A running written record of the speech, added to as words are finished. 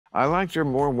I liked her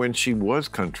more when she was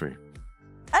country.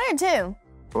 I did too.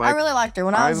 Like, I really liked her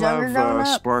when I was younger growing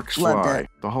up. Sparks Loved Fly. it.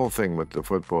 The whole thing with the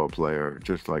football player,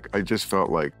 I just felt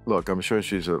like, look, I'm sure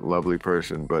she's a lovely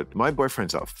person, but my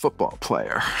boyfriend's a football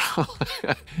player.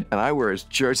 And I wear his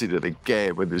jersey to the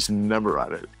game with his number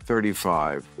on it.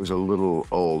 35 was a little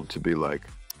old to be like,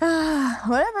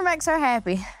 whatever makes her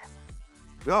happy.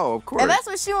 oh, of course. If that's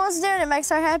what she wants to do and it makes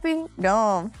her happy, go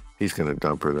on. He's gonna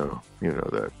dump her though, you know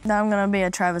that. No, I'm gonna be a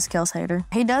Travis Kelce hater.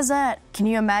 He does that. Can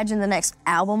you imagine the next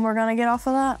album we're gonna get off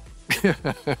of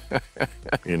that?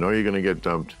 You know you're gonna get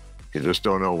dumped. You just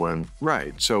don't know when.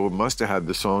 Right, so it must have had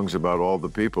the songs about all the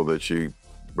people that she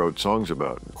wrote songs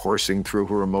about. Coursing through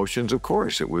her emotions, of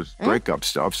course. It was breakup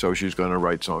stuff, so she's gonna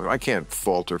write songs. I can't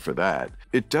fault her for that.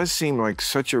 It does seem like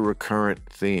such a recurrent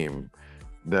theme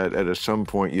that at some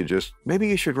point maybe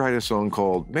you should write a song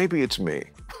called Maybe It's Me.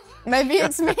 Maybe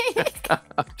it's me.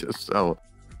 Just so.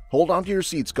 Hold on to your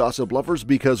seats, gossip lovers,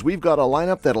 because we've got a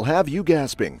lineup that'll have you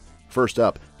gasping. First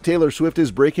up, Taylor Swift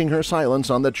is breaking her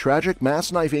silence on the tragic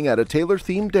mass knifing at a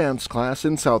Taylor-themed dance class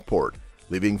in Southport,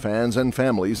 leaving fans and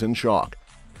families in shock.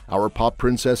 Our pop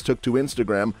princess took to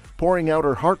Instagram, pouring out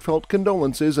her heartfelt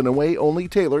condolences in a way only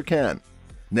Taylor can.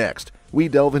 Next, we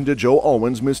delve into Joe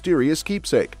Alwyn's mysterious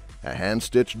keepsake, a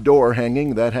hand-stitched door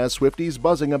hanging that has Swifties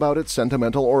buzzing about its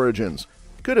sentimental origins.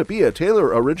 Could it be a Taylor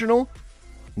original?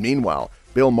 Meanwhile,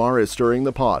 Maher is stirring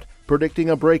the pot, predicting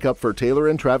a breakup for Taylor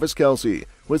and Travis Kelce,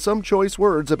 with some choice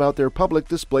words about their public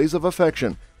displays of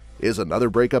affection. Is another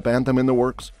breakup anthem in the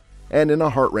works? And in a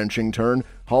heart-wrenching turn,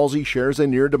 Halsey shares a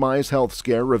near-demise health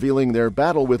scare revealing their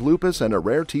battle with lupus and a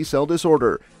rare T-cell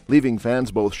disorder, leaving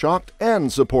fans both shocked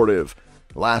and supportive.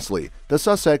 Lastly, the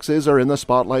Sussexes are in the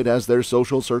spotlight as their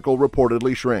social circle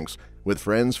reportedly shrinks, with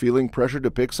friends feeling pressure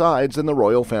to pick sides in the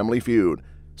royal family feud.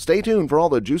 Stay tuned for all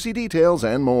the juicy details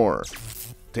and more.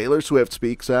 Taylor Swift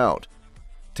speaks out.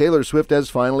 Taylor Swift has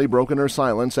finally broken her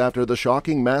silence after the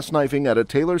shocking mass knifing at a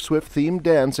Taylor Swift-themed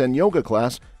dance and yoga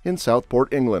class in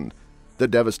Southport, England. The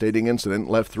devastating incident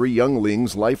left 3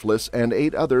 younglings lifeless and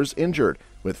 8 others injured,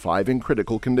 with 5 in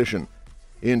critical condition.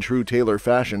 In true Taylor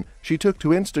fashion, she took to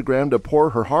Instagram to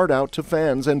pour her heart out to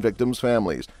fans and victims'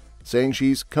 families, saying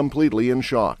she's completely in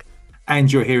shock.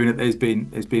 And you're hearing that there's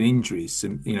been injuries,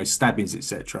 some stabbings,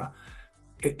 etc.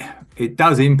 It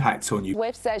does impact on you.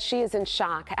 Swift says she is in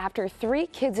shock after 3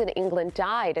 kids in England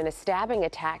died in a stabbing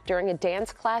attack during a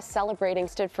dance class celebrating.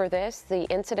 For this, the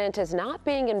incident is not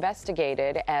being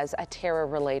investigated as a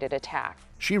terror-related attack.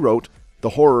 She wrote, "The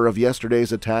horror of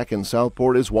yesterday's attack in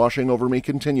Southport is washing over me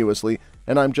continuously,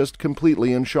 and I'm just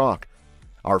completely in shock."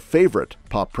 Our favorite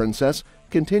pop princess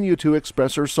continued to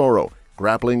express her sorrow,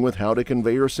 grappling with how to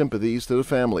convey her sympathies to the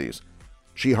families.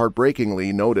 She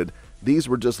heartbreakingly noted these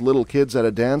were just little kids at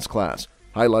a dance class,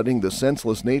 highlighting the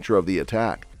senseless nature of the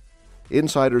attack.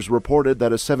 Insiders reported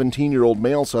that a 17-year-old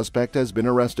male suspect has been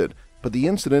arrested, but the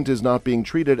incident is not being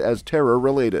treated as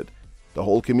terror-related. The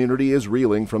whole community is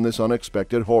reeling from this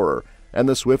unexpected horror, and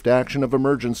the swift action of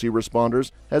emergency responders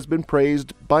has been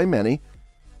praised by many.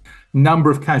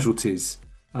 Number of casualties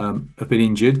have been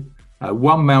injured.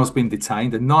 1 male's been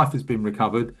detained. A knife has been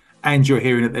recovered, and you're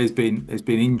hearing that there's been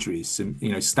injuries, some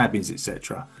stabbings,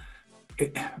 etc.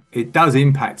 It does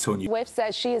impact on you. Swift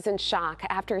says she is in shock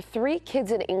after 3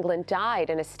 kids in England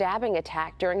died in a stabbing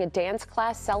attack during a dance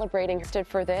class celebrating.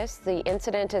 For this, the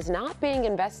incident is not being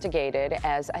investigated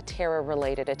as a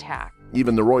terror-related attack.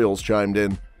 Even the royals chimed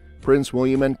in. Prince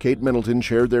William and Kate Middleton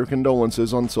shared their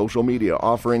condolences on social media,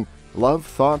 offering love,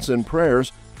 thoughts, and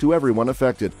prayers to everyone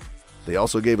affected. They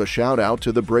also gave a shout-out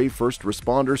to the brave first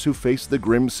responders who faced the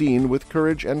grim scene with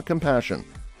courage and compassion.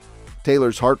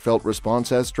 Taylor's heartfelt response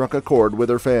has struck a chord with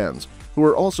her fans, who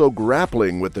are also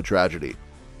grappling with the tragedy.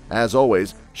 As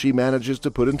always, she manages to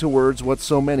put into words what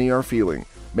so many are feeling,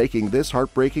 making this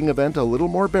heartbreaking event a little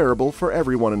more bearable for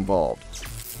everyone involved.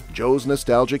 Joe's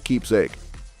nostalgic keepsake.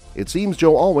 It seems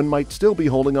Joe Alwyn might still be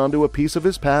holding on to a piece of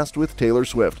his past with Taylor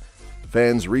Swift.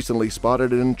 Fans recently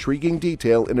spotted an intriguing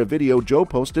detail in a video Joe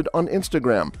posted on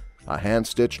Instagram, a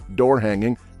hand-stitched door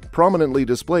hanging prominently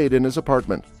displayed in his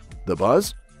apartment. The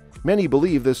buzz? Many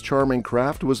believe this charming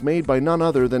craft was made by none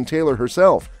other than Taylor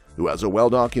herself, who has a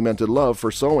well-documented love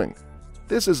for sewing.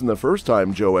 This isn't the first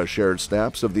time Joe has shared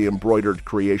snaps of the embroidered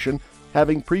creation,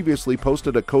 having previously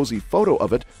posted a cozy photo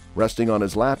of it resting on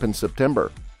his lap in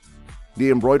September.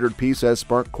 The embroidered piece has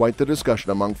sparked quite the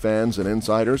discussion among fans and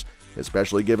insiders,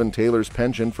 especially given Taylor's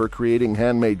penchant for creating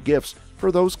handmade gifts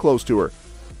for those close to her.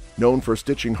 Known for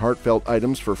stitching heartfelt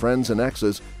items for friends and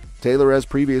exes, Taylor has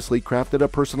previously crafted a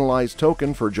personalized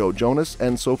token for Joe Jonas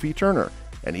and Sophie Turner,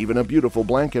 and even a beautiful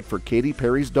blanket for Katy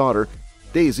Perry's daughter,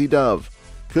 Daisy Dove.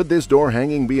 Could this door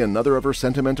hanging be another of her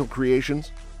sentimental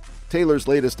creations? Taylor's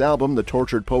latest album, The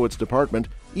Tortured Poets Department,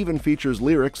 even features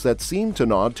lyrics that seem to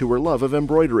nod to her love of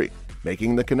embroidery,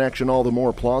 making the connection all the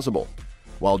more plausible.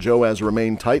 While Joe has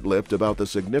remained tight-lipped about the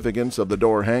significance of the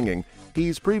door hanging,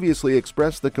 he's previously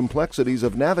expressed the complexities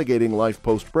of navigating life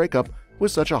post-breakup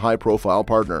with such a high-profile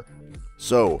partner.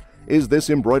 So, is this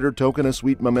embroidered token a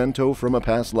sweet memento from a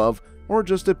past love, or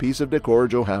just a piece of decor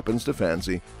Joe happens to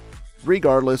fancy?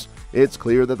 Regardless, it's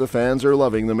clear that the fans are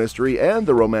loving the mystery and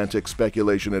the romantic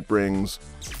speculation it brings.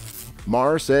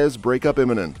 Maher says breakup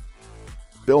imminent.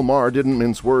 Bill Maher didn't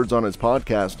mince words on his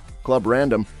podcast, Club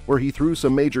Random, where he threw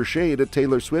some major shade at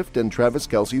Taylor Swift and Travis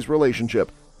Kelce's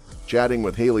relationship. Chatting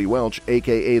with Haley Welch,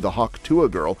 aka the Hawk Tua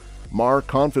girl, Maher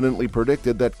confidently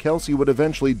predicted that Kelce would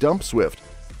eventually dump Swift.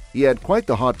 He had quite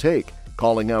the hot take,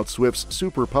 calling out Swift's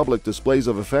super public displays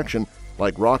of affection,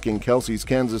 like rocking Kelce's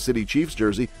Kansas City Chiefs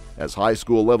jersey, as high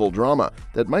school level drama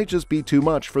that might just be too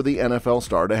much for the NFL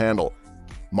star to handle.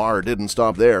 Maher didn't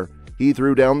stop there. He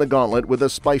threw down the gauntlet with a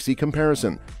spicy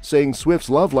comparison, saying Swift's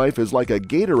love life is like a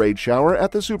Gatorade shower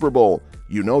at the Super Bowl.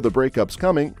 You know the breakup's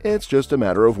coming, it's just a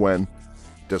matter of when.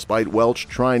 Despite Welch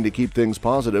trying to keep things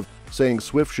positive, saying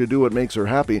Swift should do what makes her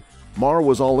happy, Maher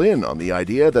was all in on the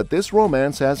idea that this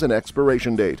romance has an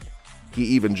expiration date. He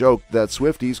even joked that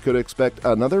Swifties could expect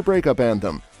another breakup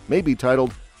anthem, maybe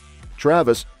titled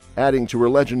Travis, adding to her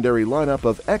legendary lineup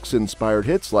of X-inspired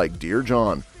hits like Dear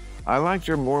John. I liked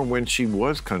her more when she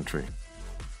was country.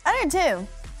 I did too.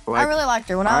 I really liked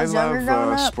her when I was younger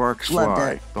growing up. Sparks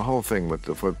Fly. The whole thing with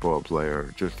the football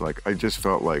player, I just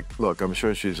felt like, look, I'm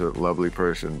sure she's a lovely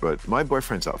person, but my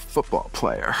boyfriend's a football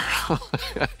player.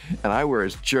 And I wear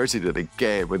his jersey to the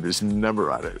game with his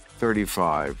number on it.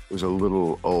 35 was a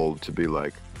little old to be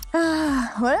like,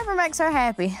 whatever makes her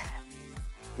happy.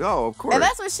 Oh, of course. If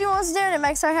that's what she wants to do and it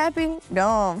makes her happy, go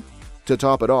on. To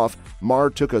top it off,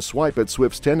 Maher took a swipe at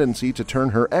Swift's tendency to turn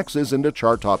her exes into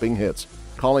chart-topping hits,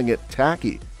 calling it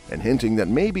tacky and hinting that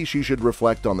maybe she should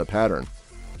reflect on the pattern.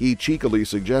 He cheekily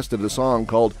suggested a song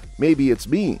called Maybe It's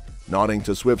Me, nodding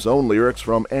to Swift's own lyrics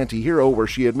from Anti-Hero where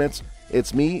she admits,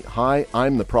 "It's me, hi,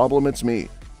 I'm the problem, it's me."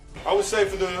 I would say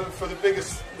for the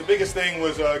biggest thing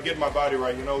was getting my body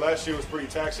right. You know, last year was pretty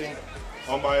taxing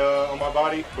on my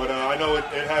body, but I know it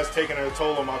has taken a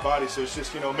toll on my body. So it's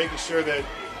just, you know, making sure that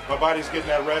my body's getting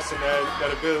that rest and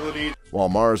that ability. While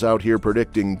Maher's out here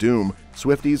predicting doom,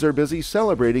 Swifties are busy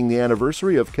celebrating the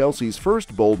anniversary of Kelce's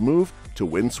first bold move to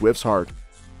win Swift's heart.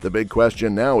 The big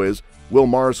question now is, will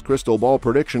Maher's crystal ball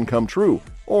prediction come true,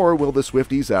 or will the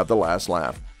Swifties have the last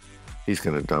laugh? He's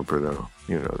going to dump her, though.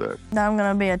 You know that. I'm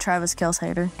going to be a Travis Kelce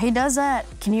hater. He does that.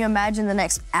 Can you imagine the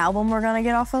next album we're going to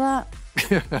get off of that?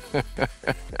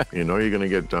 You know you're going to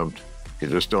get dumped. You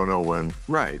just don't know when.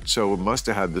 Right. So it must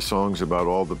have had the songs about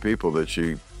all the people that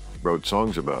she wrote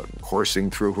songs about.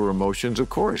 Coursing through her emotions, of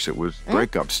course. It was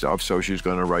breakup stuff, so she's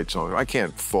going to write songs. I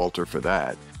can't fault her for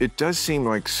that. It does seem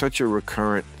like such a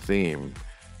recurrent theme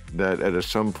that at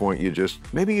some point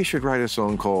maybe you should write a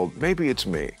song called Maybe It's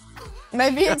Me.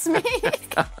 Maybe it's me.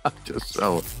 Just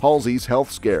so. Halsey's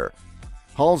health scare.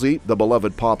 Halsey, the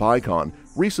beloved pop icon,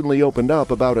 recently opened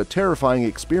up about a terrifying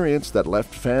experience that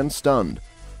left fans stunned.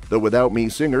 The Without Me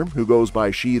singer, who goes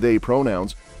by she/they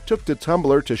pronouns, took to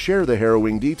Tumblr to share the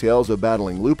harrowing details of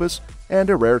battling lupus and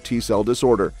a rare T-cell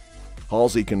disorder.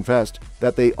 Halsey confessed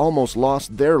that they almost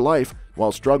lost their life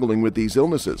while struggling with these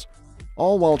illnesses,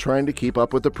 all while trying to keep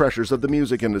up with the pressures of the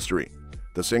music industry.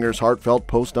 The singer's heartfelt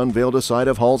post unveiled a side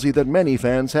of Halsey that many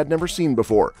fans had never seen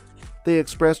before. They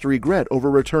expressed regret over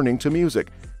returning to music,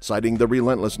 citing the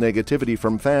relentless negativity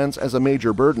from fans as a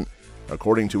major burden.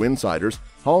 According to insiders,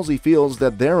 Halsey feels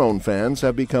that their own fans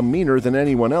have become meaner than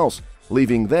anyone else,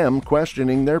 leaving them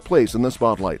questioning their place in the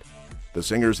spotlight. The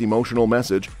singer's emotional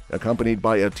message, accompanied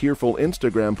by a tearful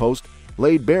Instagram post,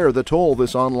 laid bare the toll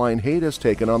this online hate has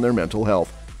taken on their mental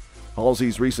health.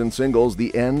 Halsey's recent singles,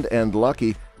 The End and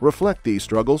Lucky, reflect these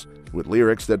struggles, with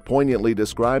lyrics that poignantly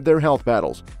describe their health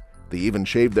battles. They even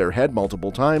shaved their head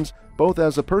multiple times, both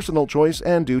as a personal choice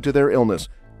and due to their illness.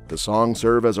 The songs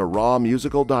serve as a raw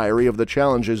musical diary of the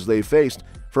challenges they faced,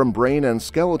 from brain and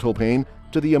skeletal pain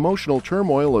to the emotional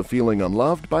turmoil of feeling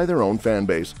unloved by their own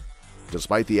fanbase.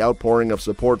 Despite the outpouring of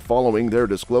support following their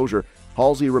disclosure,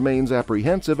 Halsey remains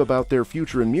apprehensive about their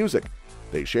future in music.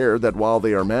 They share that while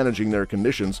they are managing their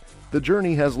conditions, the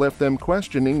journey has left them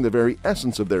questioning the very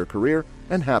essence of their career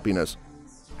and happiness.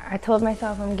 I told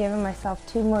myself I'm giving myself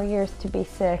 2 more years to be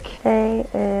sick. Today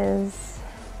is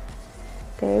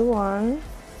day 1.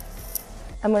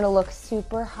 I'm gonna look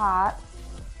super hot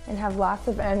and have lots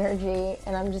of energy,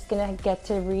 and I'm just gonna get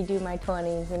to redo my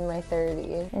 20s and my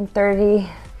 30s. In 30,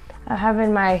 I'm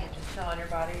having my... Just telling your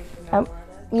body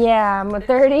yeah, I'm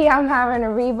 30, I'm having a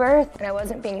rebirth. And I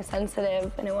wasn't being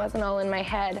sensitive, and it wasn't all in my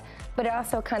head, but it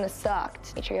also kind of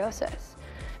sucked. Endometriosis.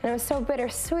 And it was so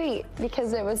bittersweet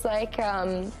because it was like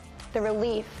the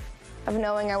relief of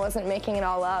knowing I wasn't making it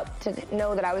all up, to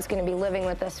know that I was going to be living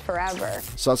with this forever.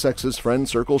 Sussexes' friend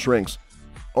circle shrinks.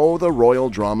 Oh, the royal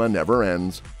drama never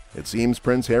ends. It seems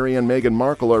Prince Harry and Meghan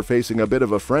Markle are facing a bit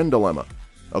of a friend dilemma.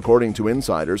 According to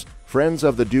insiders, friends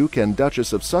of the Duke and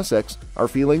Duchess of Sussex are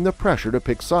feeling the pressure to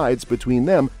pick sides between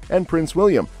them and Prince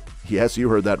William. Yes, you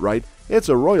heard that right. It's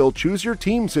a royal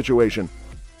choose-your-team situation.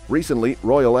 Recently,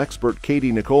 royal expert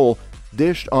Katie Nicole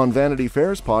dished on Vanity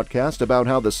Fair's podcast about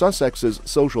how the Sussexes'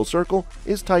 social circle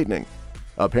is tightening.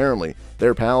 Apparently,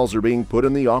 their pals are being put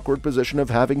in the awkward position of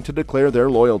having to declare their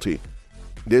loyalty.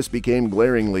 This became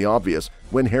glaringly obvious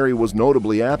when Harry was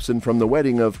notably absent from the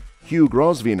wedding of Hugh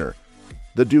Grosvenor,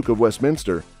 the Duke of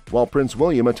Westminster, while Prince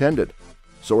William attended.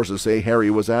 Sources say Harry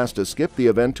was asked to skip the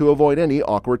event to avoid any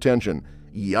awkward tension.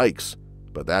 Yikes!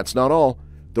 But that's not all.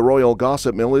 The royal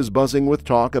gossip mill is buzzing with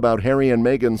talk about Harry and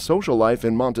Meghan's social life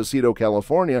in Montecito,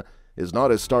 California is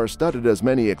not as star-studded as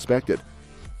many expected.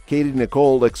 Katie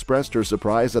Nicole expressed her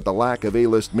surprise at the lack of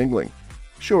A-list mingling.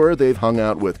 Sure, they've hung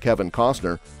out with Kevin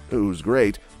Costner, who's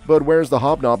great, but where's the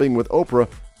hobnobbing with Oprah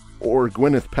or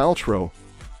Gwyneth Paltrow?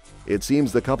 It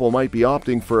seems the couple might be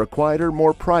opting for a quieter,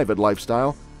 more private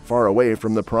lifestyle, far away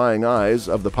from the prying eyes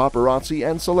of the paparazzi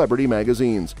and celebrity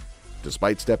magazines.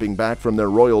 Despite stepping back from their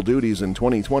royal duties in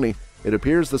 2020, it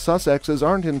appears the Sussexes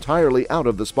aren't entirely out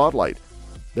of the spotlight.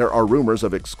 There are rumors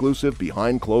of exclusive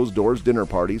behind-closed-doors dinner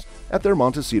parties at their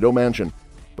Montecito mansion.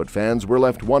 But fans were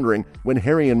left wondering when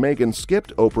Harry and Meghan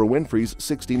skipped Oprah Winfrey's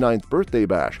 69th birthday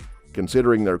bash,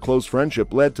 considering their close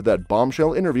friendship led to that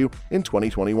bombshell interview in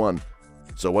 2021.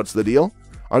 So what's the deal?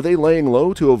 Are they laying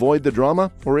low to avoid the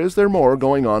drama, or is there more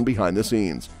going on behind the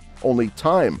scenes? Only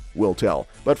time will tell,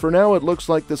 but for now it looks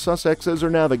like the Sussexes are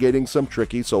navigating some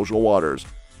tricky social waters.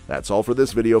 That's all for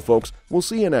this video, folks. We'll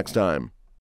see you next time.